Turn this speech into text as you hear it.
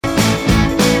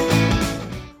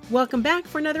Welcome back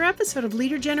for another episode of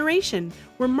Leader Generation,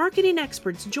 where marketing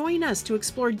experts join us to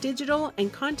explore digital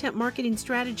and content marketing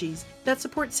strategies that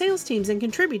support sales teams and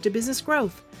contribute to business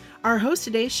growth. Our host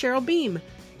today is Cheryl Beam,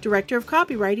 Director of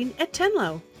Copywriting at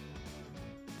Tenlo.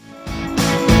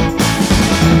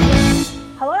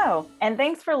 Hello, and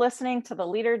thanks for listening to the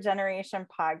Leader Generation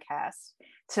podcast.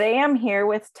 Today I'm here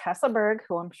with Tessa Berg,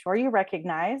 who I'm sure you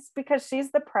recognize because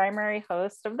she's the primary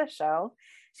host of the show.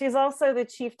 She's also the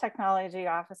Chief Technology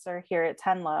Officer here at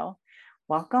Tenlo.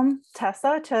 Welcome,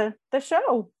 Tessa, to the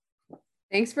show.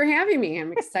 Thanks for having me.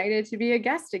 I'm excited to be a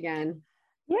guest again.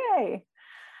 Yay.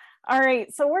 All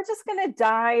right, so we're just going to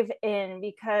dive in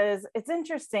because it's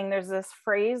interesting. There's this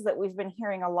phrase that we've been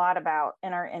hearing a lot about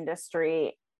in our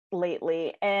industry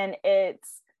lately, and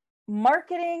it's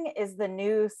marketing is the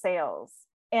new sales.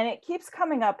 And it keeps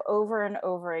coming up over and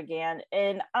over again.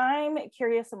 And I'm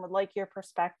curious and would like your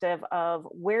perspective of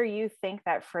where you think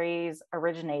that phrase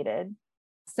originated.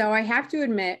 So I have to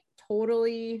admit,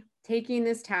 totally taking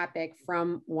this topic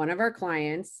from one of our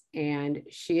clients, and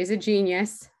she is a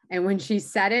genius. And when she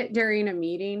said it during a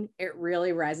meeting, it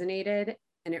really resonated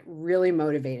and it really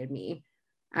motivated me.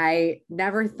 I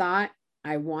never thought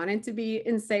I wanted to be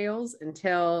in sales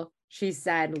until she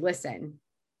said, listen,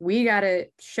 we got to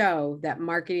show that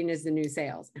marketing is the new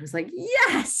sales. I was like,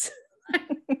 yes,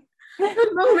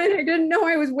 the moment I didn't know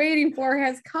I was waiting for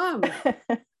has come.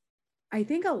 I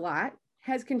think a lot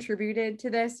has contributed to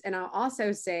this. And I'll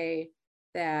also say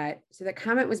that, so the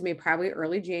comment was made probably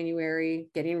early January,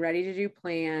 getting ready to do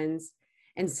plans.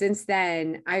 And since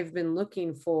then, I've been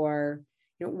looking for,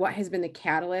 what has been the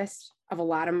catalyst of a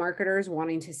lot of marketers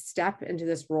wanting to step into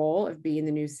this role of being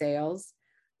the new sales.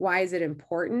 Why is it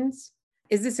important?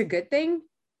 Is this a good thing?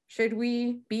 Should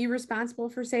we be responsible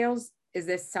for sales? Is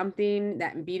this something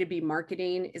that in B2B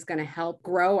marketing is going to help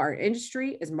grow our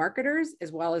industry as marketers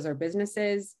as well as our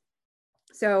businesses?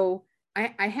 So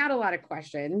I had a lot of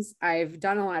questions. I've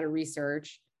done a lot of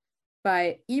research,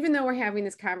 but even though we're having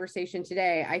this conversation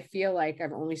today, I feel like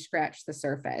I've only scratched the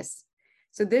surface.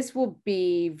 So this will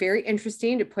be very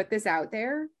interesting to put this out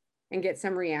there and get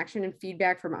some reaction and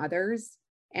feedback from others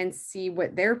and see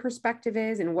what their perspective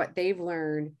is and what they've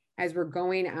learned as we're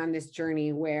going on this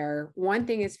journey, where one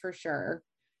thing is for sure,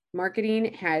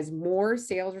 marketing has more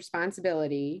sales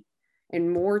responsibility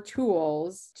and more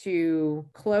tools to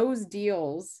close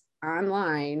deals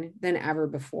online than ever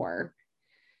before.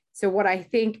 So what I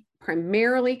think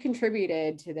primarily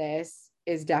contributed to this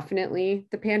is definitely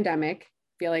the pandemic.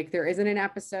 I feel like there isn't an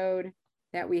episode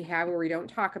that we have where we don't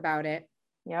talk about it.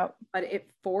 Yep. But it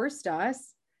forced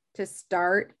us to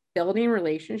start building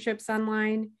relationships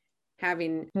online,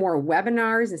 having more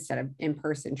webinars instead of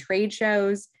in-person trade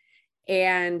shows,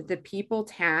 and the people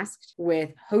tasked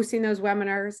with hosting those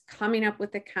webinars, coming up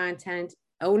with the content,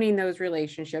 owning those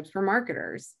relationships for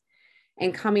marketers.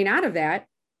 And coming out of that,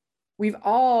 we've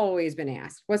always been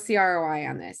asked, what's the ROI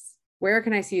on this? Where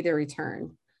can I see the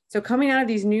return? So coming out of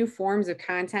these new forms of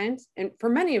content, and for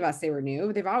many of us, they were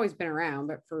new, they've always been around,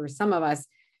 but for some of us,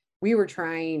 we were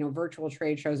trying virtual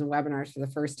trade shows and webinars for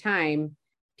the first time.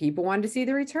 People wanted to see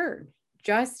the return.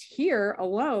 Just here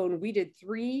alone, we did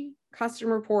 3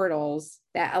 customer portals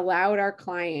that allowed our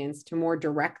clients to more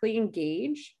directly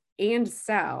engage and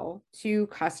sell to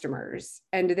customers.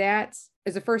 And that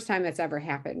is the first time that's ever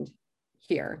happened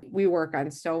here. We work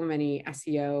on so many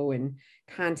SEO and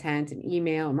content and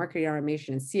email and marketing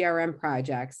automation and CRM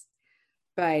projects,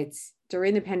 but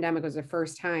during the pandemic was the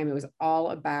first time it was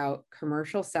all about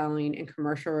commercial selling and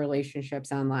commercial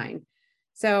relationships online.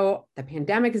 So the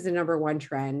pandemic is the number one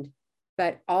trend,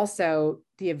 but also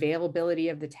the availability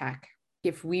of the tech.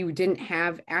 If we didn't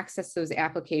have access to those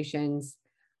applications,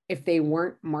 if they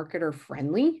weren't marketer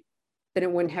friendly, then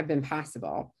it wouldn't have been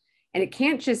possible. And it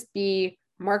can't just be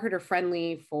marketer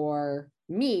friendly for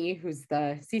me, who's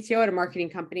the CTO at a marketing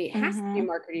company. It has to be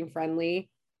marketing friendly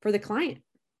for the client.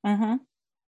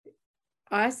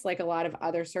 Us, like a lot of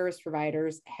other service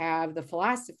providers, have the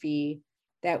philosophy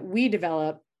that we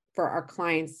develop for our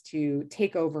clients to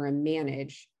take over and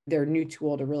manage their new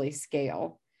tool to really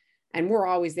scale. And we're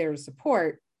always there to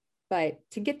support, but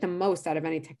to get the most out of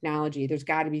any technology, there's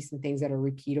got to be some things that are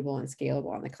repeatable and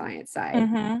scalable on the client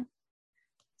side.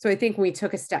 So I think when we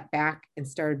took a step back and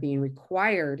started being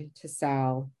required to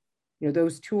sell,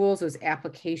 those tools, those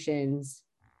applications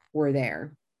were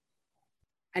there.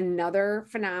 Another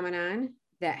phenomenon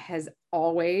that has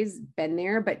always been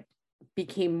there, but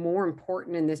became more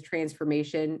important in this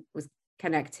transformation was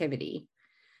connectivity.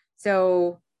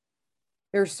 So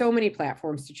there's so many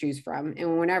platforms to choose from.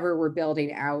 And whenever we're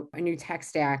building out a new tech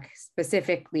stack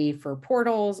specifically for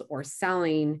portals or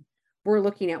selling, we're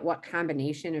looking at what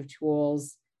combination of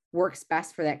tools works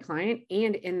best for that client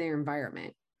and in their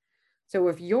environment. So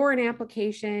if you're an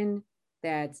application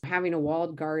that's having a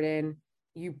walled garden,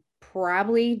 you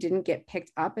probably didn't get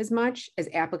picked up as much as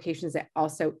applications that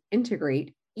also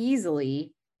integrate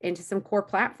easily into some core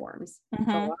platforms. So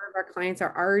a lot of our clients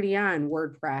are already on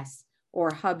WordPress or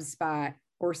HubSpot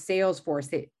or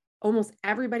Salesforce. Almost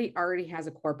everybody already has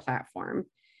a core platform.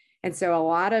 And so a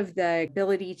lot of the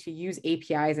ability to use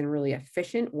APIs in a really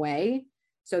efficient way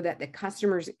so that the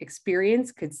customer's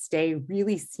experience could stay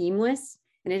really seamless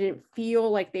and it didn't feel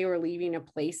like they were leaving a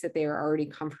place that they were already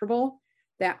comfortable,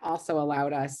 that also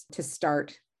allowed us to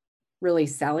start really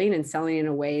selling in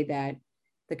a way that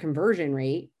the conversion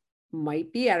rate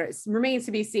might be at, it remains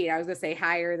to be seen. I was going to say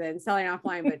higher than selling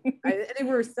offline, but I think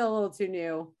we're still a little too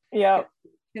new. Yeah.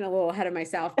 Getting a little ahead of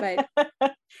myself, but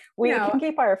we can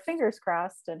keep our fingers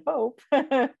crossed and hope.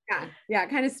 Yeah. It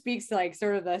kind of speaks to like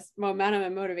sort of this momentum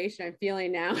and motivation I'm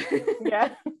feeling now.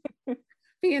 Yeah.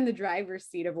 Be in the driver's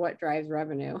seat of what drives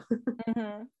revenue.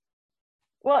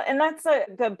 Well, and that's a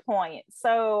good point.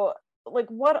 So like,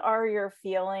 what are your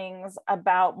feelings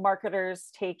about marketers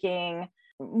taking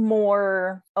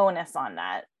more onus on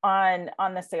that,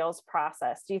 on the sales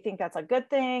process? Do you think that's a good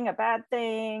thing, a bad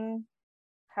thing?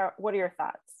 What are your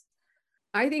thoughts?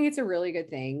 I think it's a really good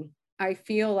thing. I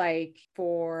feel like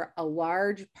for a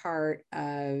large part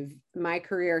of my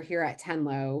career here at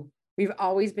Tenlo, we've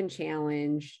always been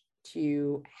challenged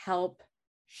to help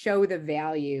show the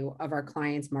value of our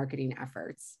clients' marketing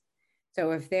efforts.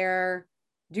 So if they're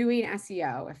doing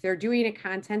SEO, if they're doing a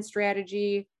content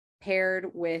strategy paired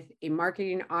with a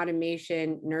marketing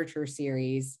automation nurture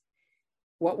series,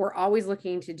 what we're always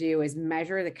looking to do is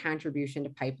measure the contribution to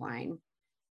pipeline.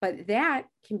 But that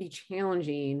can be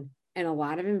challenging in a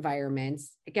lot of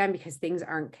environments, again, because things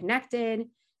aren't connected,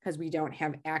 because we don't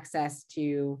have access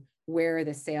to where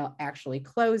the sale actually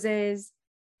closes,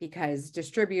 because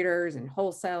distributors and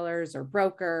wholesalers or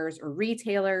brokers or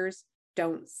retailers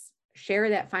don't share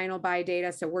that final buy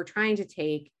data. So we're trying to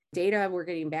take data we're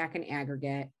getting back in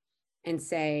aggregate and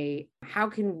say, how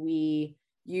can we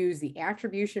use the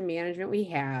attribution management we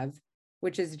have,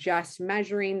 which is just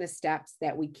measuring the steps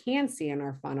that we can see in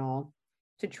our funnel,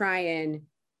 to try and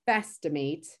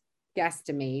guesstimate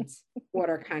what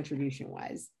our contribution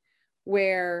was.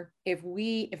 Where if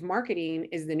marketing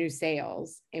is the new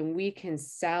sales and we can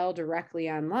sell directly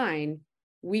online,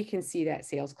 we can see that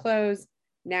sales close.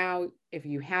 Now, if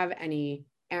you have any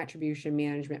attribution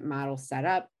management model set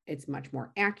up, it's much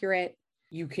more accurate.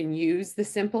 You can use the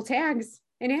simple tags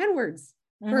in AdWords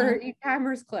for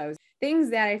e-commerce close.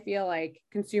 Things that I feel like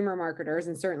consumer marketers,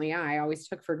 and certainly I always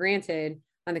took for granted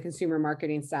on the consumer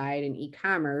marketing side and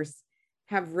e-commerce,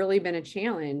 have really been a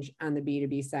challenge on the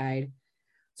B2B side.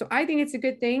 So I think it's a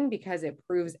good thing because it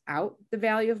proves out the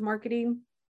value of marketing.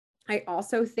 I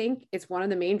also think it's one of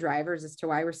the main drivers as to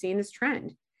why we're seeing this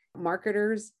trend.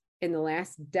 Marketers in the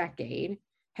last decade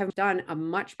have done a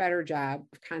much better job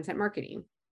of content marketing,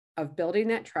 of building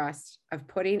that trust, of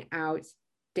putting out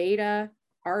data,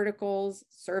 articles,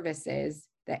 services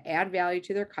that add value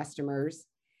to their customers.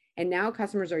 And now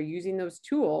customers are using those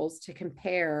tools to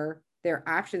compare their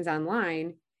options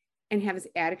online and have this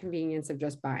added convenience of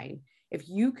just buying. If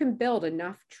you can build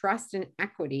enough trust and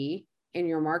equity in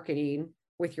your marketing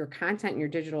with your content and your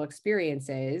digital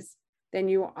experiences, then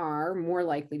you are more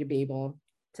likely to be able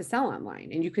to sell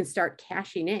online. And you can start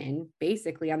cashing in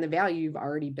basically on the value you've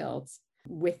already built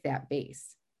with that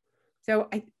base. So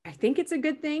I think it's a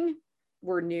good thing.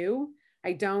 We're new.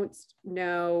 I don't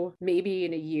know, maybe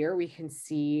in a year we can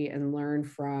see and learn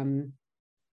from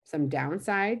some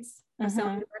downsides of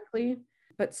selling directly.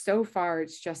 But so far,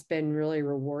 it's just been really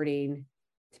rewarding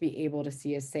to be able to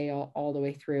see a sale all the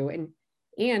way through.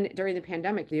 And during the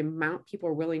pandemic, the amount people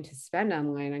are willing to spend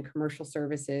online on commercial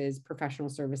services, professional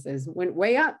services went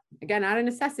way up. Again, out of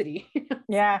necessity.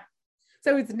 Yeah.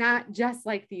 So it's not just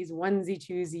like these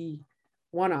onesie-twosie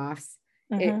one-offs.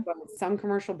 Some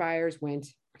commercial buyers went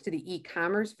to the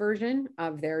e-commerce version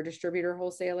of their distributor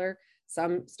wholesaler.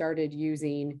 Some started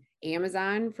using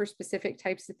Amazon for specific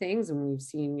types of things. And we've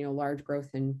seen, large growth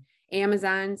in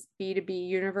Amazon's B2B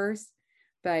universe.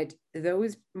 But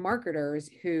those marketers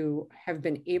who have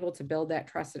been able to build that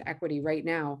trust and equity right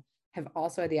now have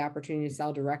also had the opportunity to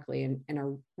sell directly and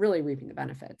are really reaping the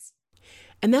benefits.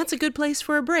 And that's a good place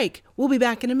for a break. We'll be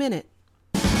back in a minute.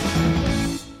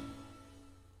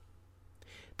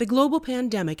 The global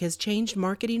pandemic has changed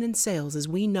marketing and sales as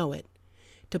we know it.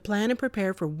 To plan and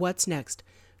prepare for what's next,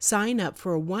 sign up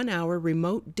for a 1-hour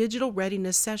remote digital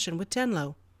readiness session with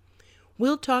Tenlo.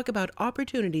 We'll talk about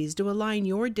opportunities to align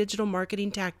your digital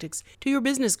marketing tactics to your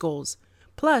business goals,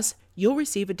 Plus, you'll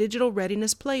receive a digital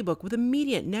readiness playbook with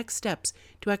immediate next steps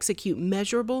to execute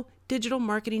measurable digital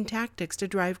marketing tactics to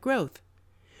drive growth.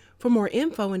 For more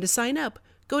info and to sign up,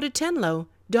 go to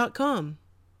tenlo.com.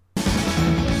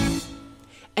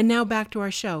 And now back to our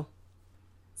show.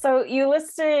 So you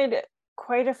listed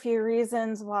quite a few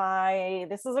reasons why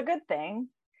this is a good thing,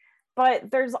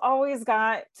 but there's always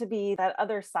got to be that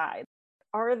other side.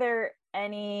 Are there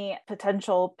any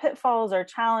potential pitfalls or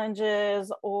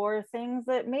challenges or things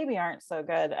that maybe aren't so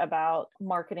good about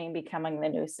marketing becoming the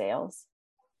new sales?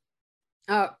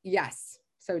 Oh, yes.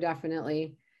 So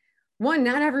definitely. One,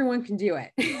 not everyone can do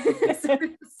it.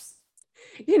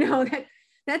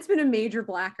 That's been a major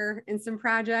blocker in some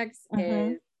projects.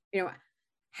 Is,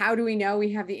 how do we know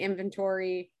we have the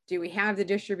inventory? Do we have the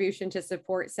distribution to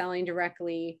support selling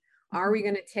directly? Are we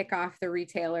going to tick off the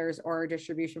retailers or our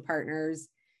distribution partners?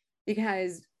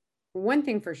 Because one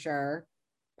thing for sure,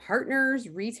 partners,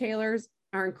 retailers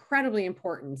are incredibly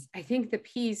important. I think the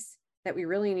piece that we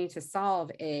really need to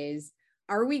solve is,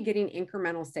 are we getting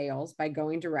incremental sales by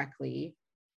going directly,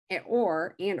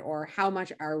 or how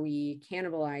much are we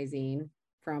cannibalizing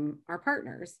from our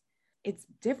partners? It's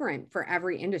different for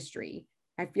every industry.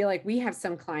 I feel like we have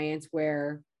some clients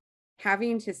where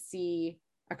having to see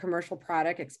a commercial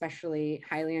product, especially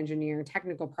highly engineered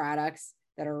technical products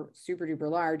that are super duper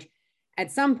large,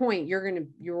 at some point you're going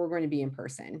to be in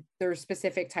person. There are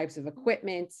specific types of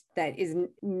equipment that is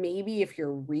maybe if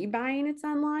you're rebuying it's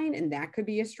online, and that could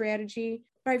be a strategy.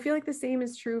 But I feel like the same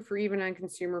is true for even on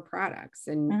consumer products.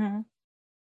 And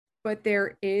but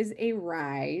there is a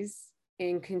rise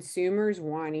in consumers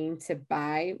wanting to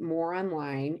buy more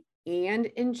online and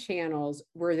in channels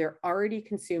where they're already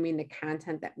consuming the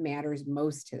content that matters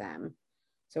most to them.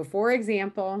 So for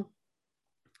example,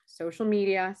 social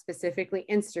media, specifically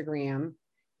Instagram,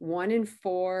 1 in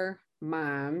 4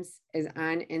 moms is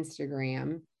on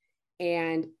Instagram,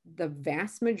 and the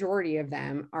vast majority of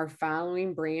them are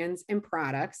following brands and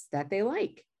products that they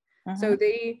like. So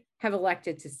they have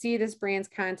elected to see this brand's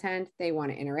content. They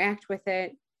want to interact with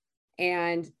it.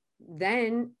 And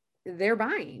then they're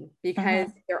buying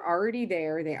because they're already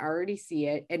there. They already see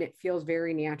it. And it feels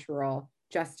very natural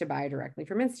just to buy directly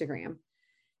from Instagram.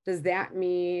 Does that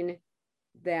mean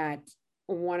that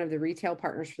one of the retail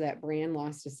partners for that brand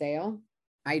lost a sale?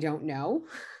 I don't know.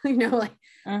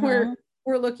 We're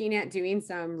looking at doing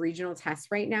some regional tests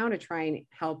right now to try and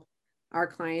help our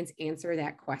clients answer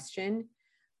that question.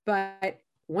 But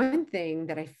one thing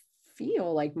that I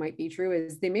feel like might be true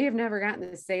is they may have never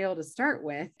gotten the sale to start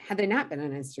with had they not been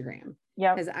on Instagram.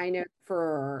 Yeah. Because I know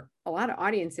for a lot of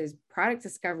audiences, product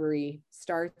discovery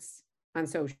starts on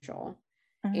social.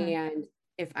 And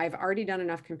if I've already done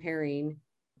enough comparing,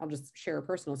 I'll just share a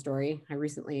personal story. I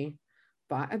recently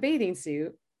bought a bathing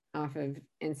suit off of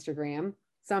Instagram,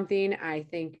 something I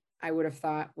think I would have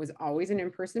thought was always an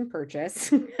in-person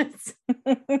purchase.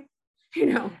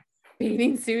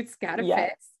 Bathing suits gotta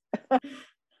fit.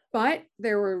 But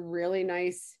there were really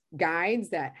nice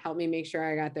guides that helped me make sure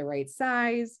I got the right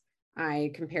size.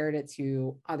 I compared it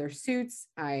to other suits.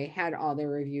 I had all their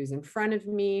reviews in front of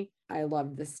me. I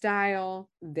loved the style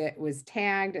that was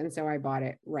tagged. And so I bought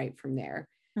it right from there.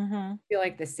 I feel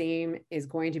like the same is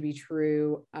going to be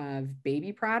true of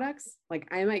baby products. Like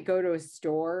I might go to a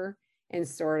store and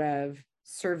sort of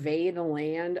survey the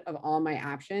land of all my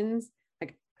options.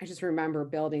 Like I just remember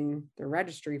building the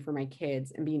registry for my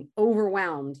kids and being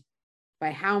overwhelmed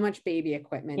by how much baby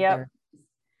equipment there is.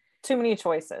 Too many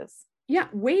choices. Yeah,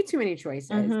 way too many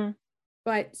choices.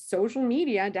 But social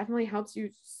media definitely helps you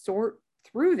sort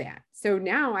through that. So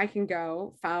now I can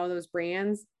go follow those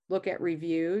brands, look at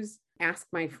reviews, ask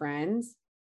my friends.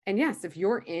 And yes, if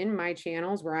you're in my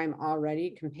channels where I'm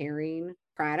already comparing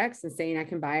products and saying I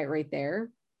can buy it right there,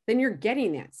 then you're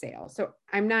getting that sale. So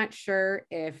I'm not sure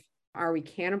if are we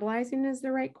cannibalizing is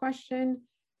the right question.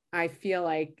 I feel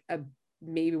like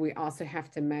maybe we also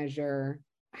have to measure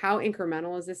how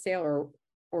incremental is the sale,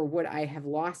 or would I have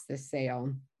lost this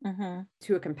sale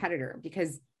to a competitor?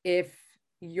 Because if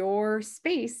your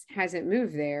space hasn't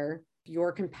moved there,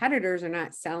 your competitors are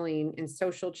not selling in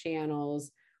social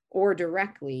channels or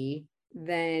directly,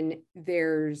 then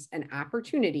there's an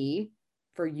opportunity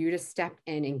for you to step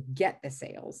in and get the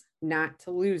sales, not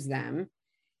to lose them.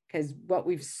 Because what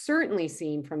we've certainly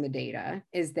seen from the data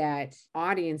is that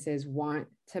audiences want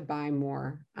to buy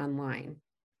more online.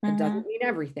 It doesn't mean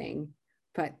everything,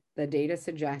 but the data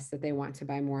suggests that they want to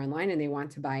buy more online and they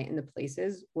want to buy in the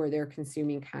places where they're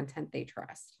consuming content they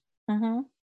trust. Well,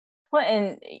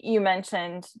 and you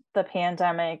mentioned the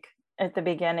pandemic at the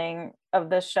beginning of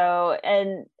the show,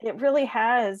 and it really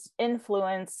has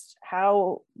influenced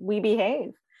how we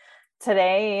behave.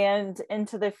 today and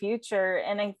into the future.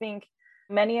 And I think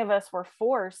many of us were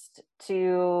forced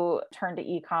to turn to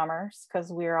e-commerce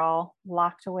because we were all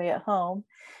locked away at home.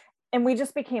 And we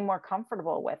just became more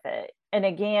comfortable with it. And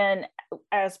again,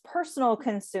 as personal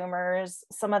consumers,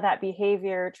 some of that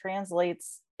behavior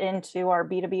translates into our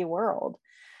B2B world.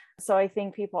 So I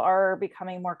think people are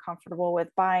becoming more comfortable with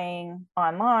buying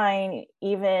online,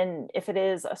 even if it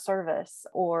is a service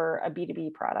or a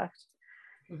B2B product.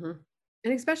 Mm-hmm.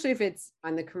 And especially if it's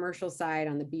on the commercial side,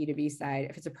 on the B2B side,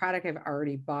 if it's a product I've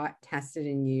already bought, tested,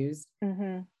 and used,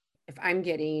 Mm-hmm. if I'm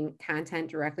getting content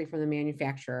directly from the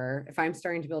manufacturer, if I'm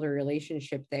starting to build a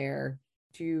relationship there,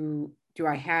 do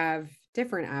I have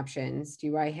different options?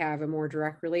 Do I have a more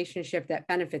direct relationship that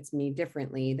benefits me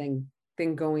differently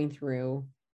than going through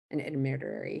an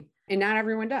intermediary? And not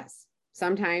everyone does.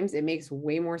 Sometimes it makes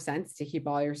way more sense to keep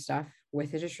all your stuff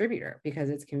with a distributor because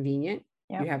it's convenient.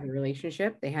 Yep. You have the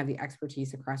relationship, they have the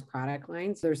expertise across product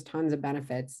lines. There's tons of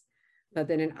benefits. But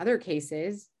then in other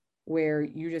cases where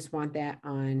you just want that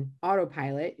on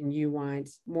autopilot and you want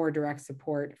more direct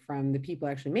support from the people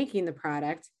actually making the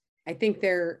product, I think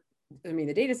the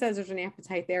data says there's an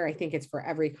appetite there. I think it's for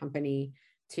every company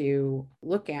to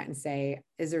look at and say,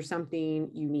 is there something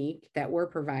unique that we're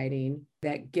providing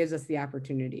that gives us the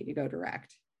opportunity to go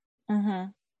direct? Mm-hmm.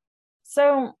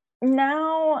 So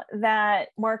now that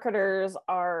marketers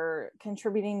are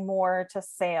contributing more to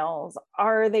sales,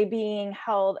 are they being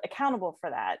held accountable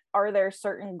for that? Are there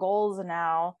certain goals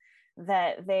now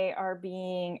that they are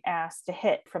being asked to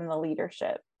hit from the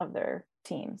leadership of their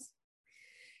teams?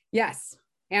 Yes,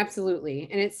 absolutely.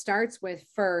 And it starts with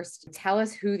first, tell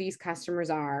us who these customers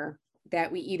are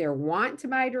that we either want to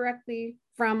buy directly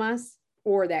from us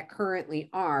or that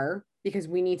currently are, because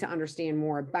we need to understand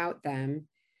more about them.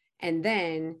 And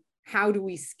then how do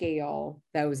we scale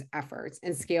those efforts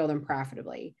and scale them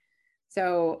profitably?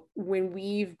 So when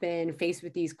we've been faced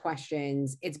with these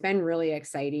questions, it's been really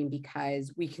exciting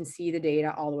because we can see the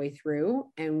data all the way through,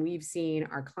 and we've seen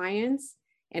our clients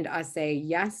and us say,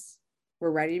 yes,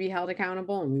 we're ready to be held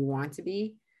accountable and we want to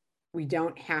be. We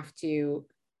don't have to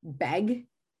beg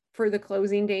for the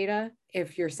closing data.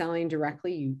 If you're selling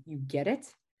directly, you get it.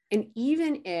 And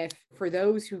even if for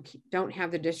those who don't have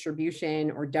the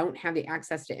distribution or don't have the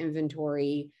access to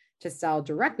inventory to sell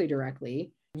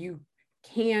directly, you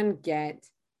can get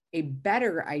a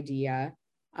better idea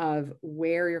of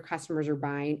where your customers are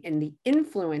buying and the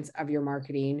influence of your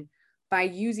marketing by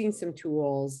using some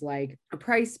tools like a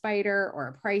price spider or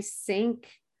a price sync.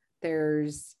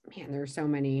 There's so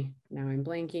many. Now I'm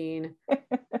blanking.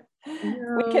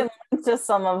 We can link to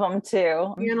some of them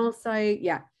too. Channel site.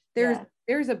 Yeah.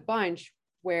 There's a bunch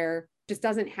where it just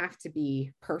doesn't have to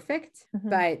be perfect, Mm-hmm.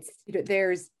 but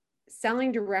there's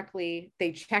selling directly.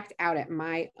 They checked out at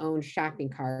my own shopping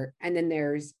cart. And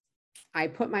then I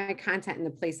put my content in the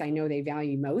place I know they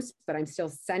value most, but I'm still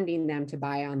sending them to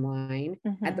buy online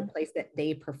Mm-hmm. at the place that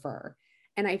they prefer.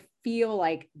 And I feel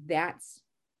like that's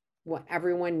what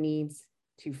everyone needs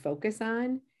to focus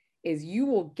on, is you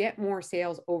will get more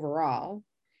sales overall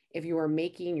if you are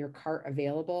making your cart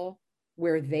available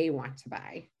where they want to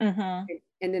buy. Mm-hmm.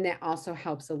 And then that also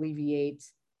helps alleviate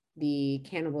the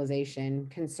cannibalization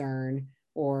concern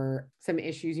or some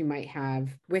issues you might have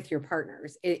with your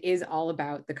partners. It is all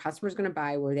about the customer's going to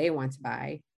buy where they want to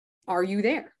buy. Are you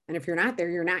there? And if you're not there,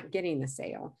 you're not getting the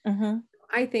sale. Mm-hmm.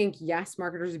 I think, yes,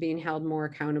 marketers are being held more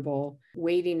accountable,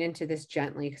 wading into this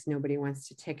gently because nobody wants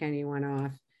to tick anyone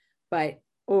off. But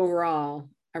overall,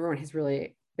 everyone has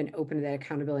really been open to that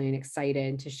accountability and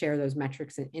excited to share those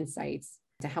metrics and insights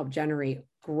to help generate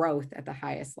growth at the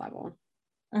highest level.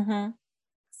 Mm-hmm.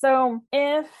 So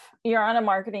if you're on a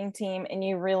marketing team and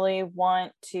you really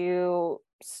want to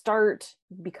start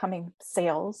becoming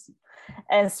sales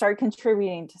and start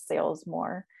contributing to sales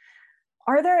more,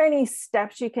 are there any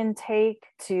steps you can take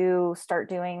to start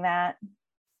doing that?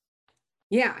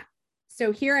 Yeah.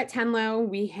 So here at Tenlo,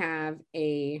 we have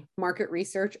a market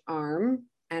research arm,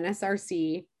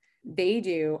 NSRC. They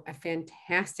do a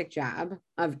fantastic job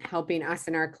of helping us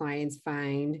and our clients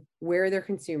find where their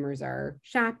consumers are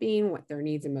shopping, what their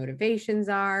needs and motivations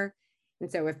are.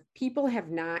 And so if people have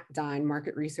not done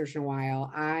market research in a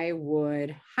while, I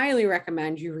would highly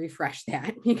recommend you refresh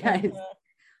that, because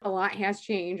a lot has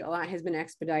changed. A lot has been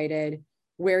expedited.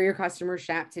 Where your customers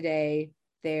shop today,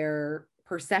 their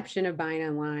perception of buying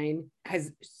online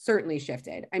has certainly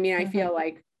shifted. I mean, I feel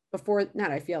like this is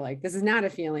not a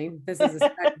feeling. This is a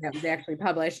study that was actually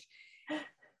published.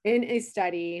 In a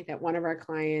study that one of our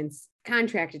clients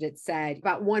contracted, it said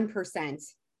about 1%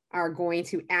 are going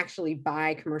to actually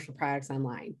buy commercial products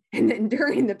online. And then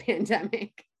during the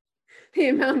pandemic, the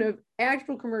amount of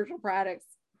actual commercial products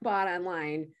bought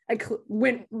online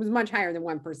was much higher than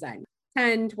 1%,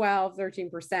 10, 12,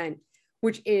 13%,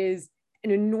 which is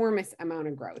an enormous amount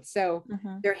of growth. So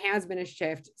there has been a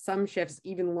shift, some shifts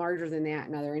even larger than that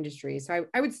in other industries. So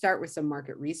I would start with some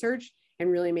market research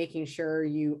and really making sure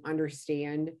you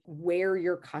understand where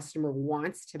your customer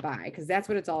wants to buy, because that's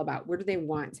what it's all about. Where do they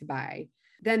want to buy?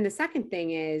 Then the second thing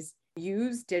is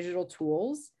use digital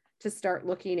tools to start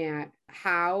looking at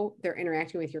how they're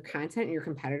interacting with your content and your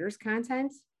competitors'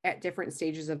 content at different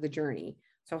stages of the journey.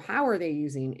 So how are they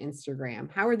using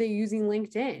Instagram? How are they using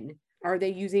LinkedIn? Are they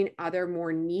using other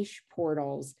more niche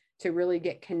portals to really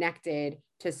get connected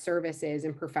to services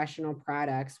and professional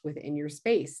products within your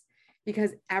space?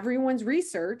 Because everyone's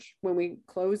research, when we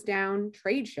closed down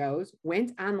trade shows,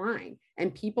 went online,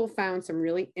 and people found some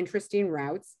really interesting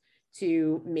routes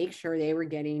to make sure they were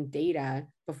getting data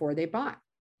before they bought.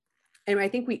 And I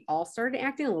think we all started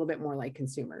acting a little bit more like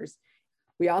consumers.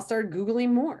 We all started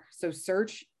Googling more. So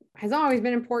search has always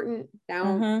been important,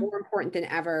 now more important than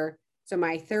ever. So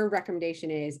my third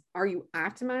recommendation is, are you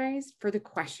optimized for the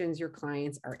questions your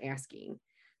clients are asking?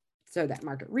 So that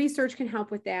market research can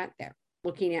help with that. They're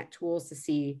looking at tools to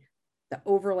see the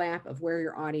overlap of where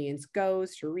your audience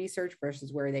goes to research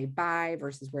versus where they buy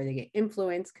versus where they get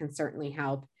influence can certainly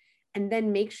help. And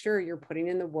then make sure you're putting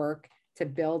in the work to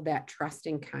build that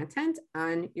trusting content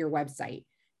on your website.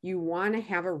 You want to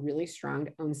have a really strong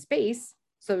owned space,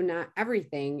 so not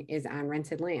everything is on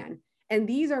rented land. And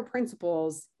these are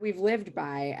principles we've lived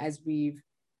by as we've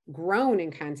grown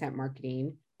in content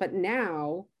marketing, but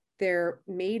now they're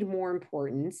made more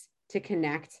important to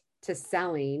connect to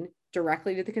selling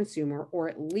directly to the consumer, or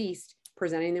at least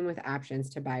presenting them with options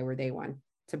to buy where they want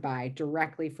to buy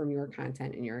directly from your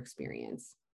content and your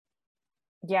experience.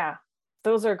 Yeah,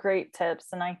 those are great tips.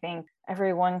 And I think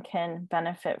everyone can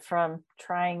benefit from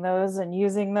trying those and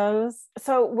using those.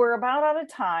 So we're about out of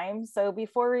time. So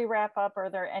before we wrap up,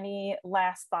 are there any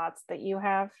last thoughts that you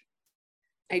have?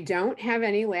 I don't have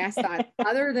any last thoughts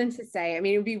other than to say, I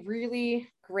mean, it would be really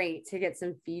great to get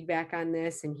some feedback on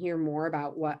this and hear more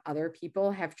about what other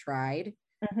people have tried.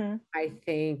 I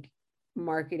think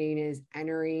marketing is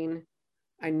entering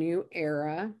a new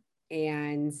era,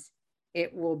 and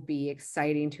it will be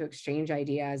exciting to exchange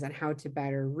ideas on how to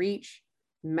better reach,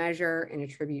 measure, and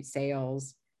attribute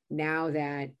sales now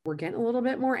that we're getting a little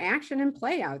bit more action and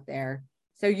play out there.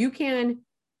 So you can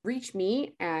reach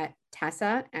me at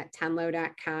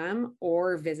tessa@tenlo.com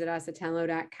or visit us at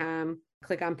tenlo.com.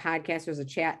 Click on podcast. There's a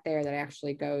chat there that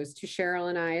actually goes to Cheryl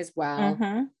and I as well.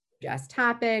 Suggest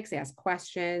topics, ask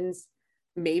questions.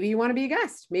 Maybe you want to be a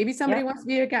guest. Maybe somebody wants to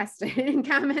be a guest and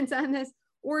comment on this,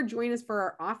 or join us for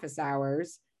our office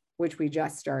hours, which we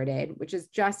just started, which is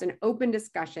just an open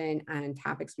discussion on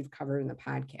topics we've covered in the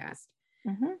podcast.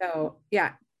 So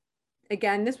yeah,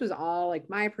 again, this was all like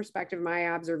my perspective,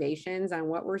 my observations on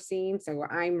what we're seeing. So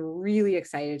I'm really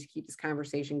excited to keep this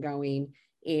conversation going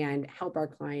and help our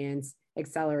clients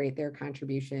accelerate their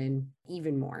contribution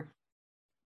even more.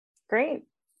 Great.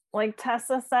 Like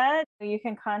Tessa said, you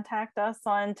can contact us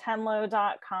on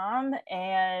tenlo.com,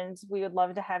 and we would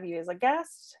love to have you as a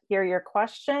guest, hear your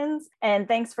questions, and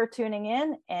thanks for tuning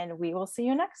in, and we will see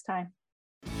you next time.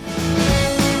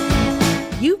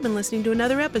 You've been listening to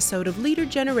another episode of Leader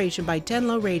Generation by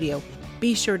Tenlo Radio.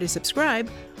 Be sure to subscribe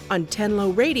on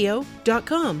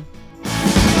tenloradio.com.